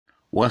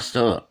What's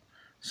up?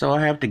 So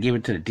I have to give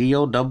it to the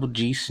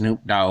D-O-double-G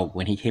Snoop Dogg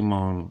when he came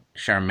on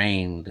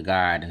Charmaine the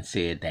God and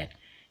said that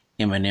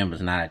Eminem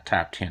is not a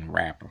top 10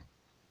 rapper.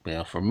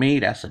 Well, for me,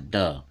 that's a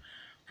dub.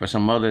 For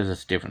some others,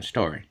 it's a different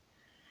story.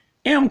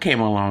 M came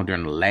along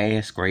during the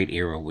last great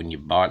era when you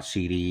bought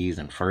CDs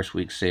and first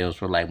week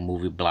sales were like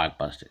movie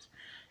blockbusters.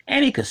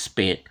 And he could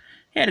spit,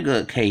 he had a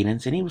good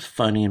cadence, and he was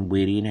funny and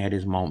witty and had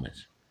his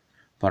moments.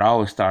 But I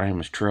always thought of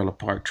him as Trailer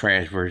Park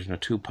Trash version of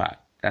Tupac.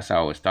 That's how I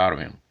always thought of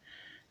him.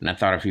 And I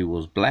thought if he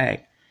was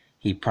black,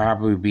 he'd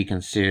probably be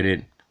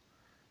considered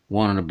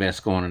one of the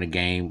best going in the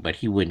game, but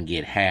he wouldn't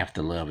get half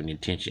the love and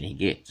attention he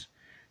gets.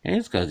 And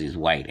it's because he's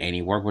white and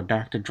he worked with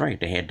Dr. Dre.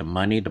 They had the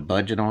money, the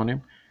budget on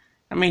him.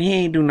 I mean, he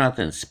ain't do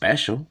nothing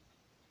special,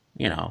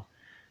 you know.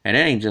 And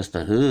it ain't just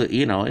the hood,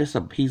 you know. He's a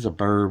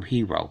burb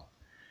hero.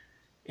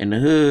 In the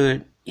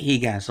hood, he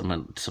got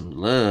some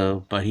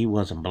love, but he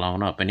wasn't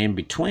blown up. And in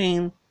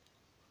between,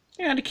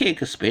 yeah, the kid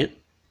could spit,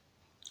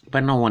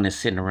 but no one is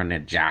sitting around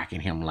there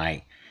jocking him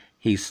like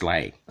he's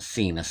like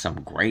seen as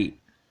some great.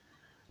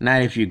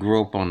 Not if you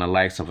grew up on the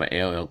likes of a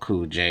LL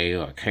Cool J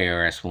or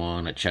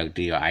KRS-One or Chuck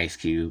D or Ice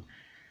Cube,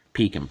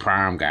 peak and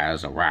prime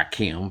guys or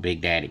Rakim, Big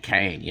Daddy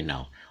Kane, you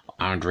know,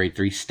 Andre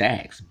Three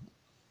Stacks,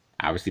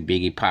 obviously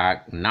Biggie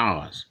Pac,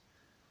 Nas.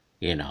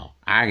 You know,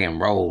 I can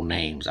roll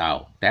names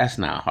out. That's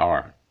not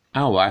hard.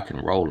 Oh, I can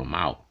roll them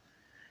out.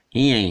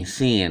 He ain't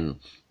seeing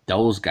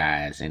those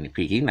guys in the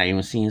peak. He's not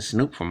even seeing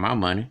Snoop for my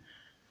money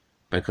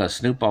because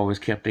Snoop always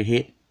kept a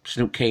hit.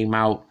 Snoop came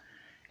out,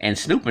 and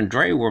Snoop and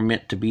Dre were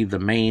meant to be the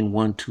main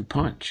 1-2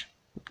 punch.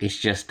 It's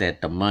just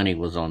that the money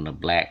was on the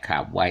black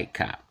cop, white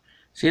cop.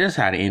 See, that's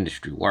how the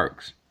industry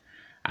works.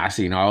 I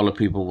seen all the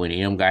people when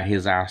M got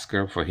his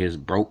Oscar for his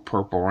Broke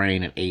Purple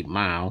Rain and 8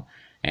 Mile,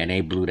 and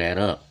they blew that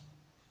up.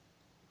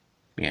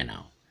 You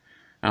know.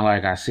 And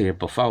like I said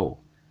before,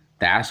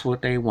 that's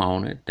what they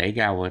wanted. They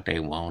got what they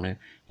wanted.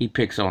 He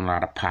picks on a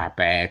lot of pop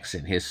acts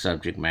and his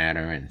subject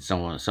matter and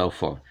so on and so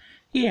forth.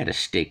 He had a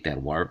stick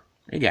that worked.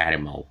 It got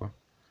him over.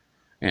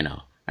 You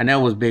know. I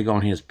know it was big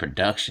on his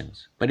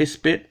productions, but it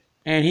spit,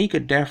 and he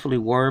could definitely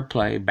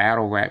wordplay,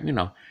 battle rap, you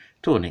know,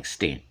 to an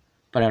extent.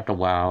 But after a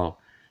while,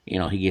 you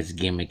know, he gets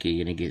gimmicky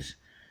and he gets,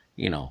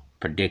 you know,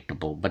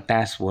 predictable. But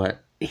that's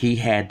what he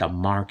had the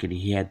market,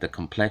 he had the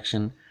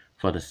complexion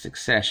for the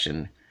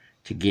succession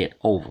to get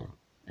over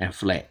and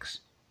flex.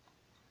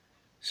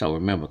 So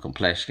remember,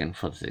 complexion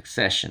for the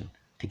succession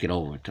to get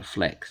over to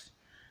flex.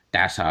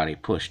 That's how they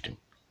pushed him.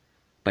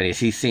 But has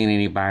he seen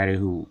anybody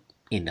who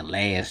in the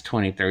last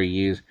 20, 30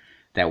 years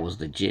that was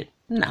legit?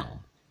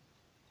 No.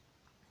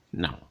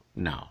 No.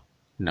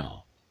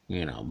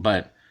 You know,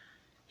 but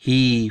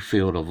he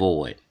filled a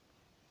void.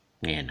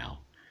 You know,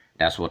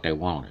 that's what they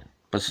wanted.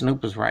 But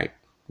Snoop is right.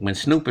 When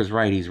Snoop is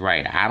right, he's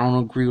right. I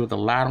don't agree with a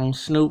lot on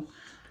Snoop,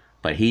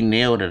 but he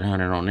nailed it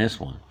 100 on this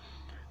one.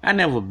 I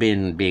never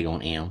been big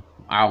on M.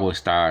 I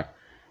always thought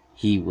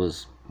he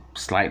was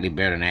slightly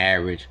better than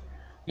average.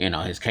 You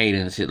know, his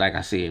cadence, like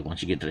I said,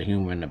 once you get to the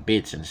humor and the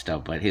bits and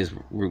stuff, but his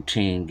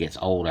routine gets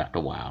old after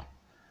a while.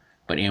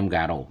 But M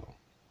got over.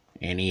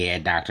 And he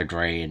had Dr.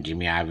 Dre and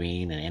Jimmy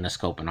Iovine and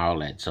Interscope and all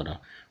that. So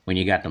when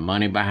you got the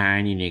money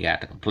behind you and you got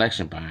the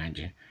complexion behind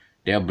you,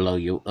 they'll blow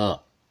you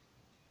up.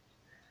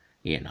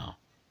 You know,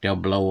 they'll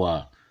blow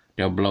a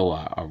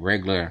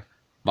regular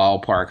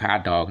ballpark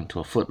hot dog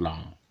into a foot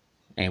long.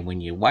 And when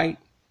you're white,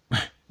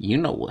 you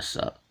know what's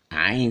up.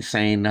 I ain't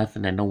saying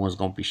nothing that no one's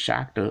gonna be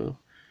shocked of,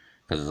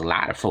 because a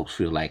lot of folks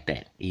feel like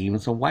that, even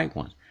some white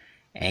ones.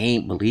 They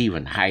ain't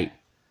believing the hype.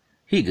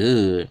 He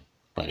good,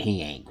 but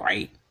he ain't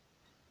great.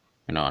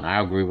 You know, and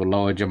I agree with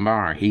Lord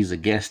Jamar. He's a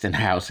guest in the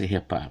House of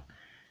Hip Hop.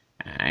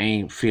 I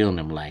ain't feeling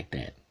him like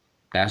that.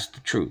 That's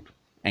the truth.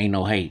 Ain't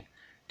no hate.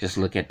 Just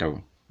look at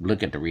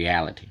the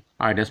reality.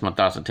 All right, that's my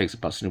thoughts and takes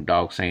about Snoop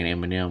Dogg saying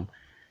Eminem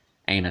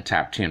ain't a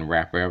top 10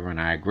 rapper ever,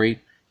 and I agree.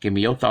 Give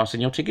me your thoughts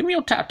and give me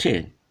your top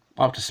 10.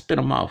 I'll have to spit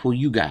them off. Who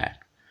you got?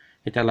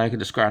 Hit that like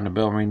and subscribe and the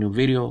bell ring. New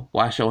video.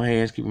 Wash your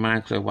hands. Keep your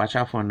mind clear. Watch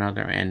out for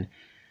another. And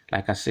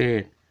like I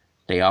said,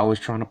 they always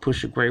trying to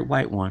push a great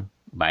white one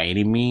by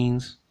any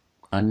means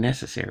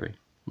unnecessary.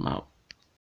 I'm out.